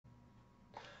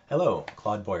Hello,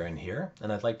 Claude Boiron here,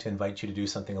 and I'd like to invite you to do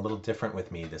something a little different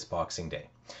with me this Boxing Day.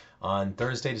 On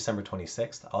Thursday, December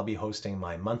 26th, I'll be hosting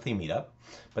my monthly meetup,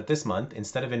 but this month,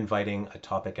 instead of inviting a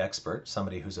topic expert,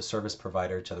 somebody who's a service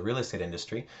provider to the real estate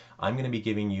industry, I'm going to be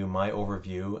giving you my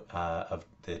overview of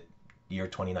the year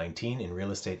 2019 in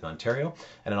real estate in Ontario,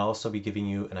 and I'll also be giving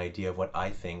you an idea of what I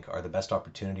think are the best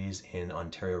opportunities in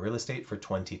Ontario real estate for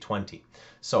 2020.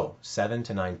 So 7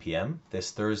 to 9 p.m.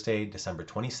 this Thursday, December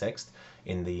 26th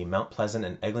in the Mount Pleasant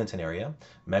and Eglinton area.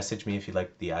 Message me if you'd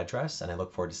like the address, and I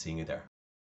look forward to seeing you there.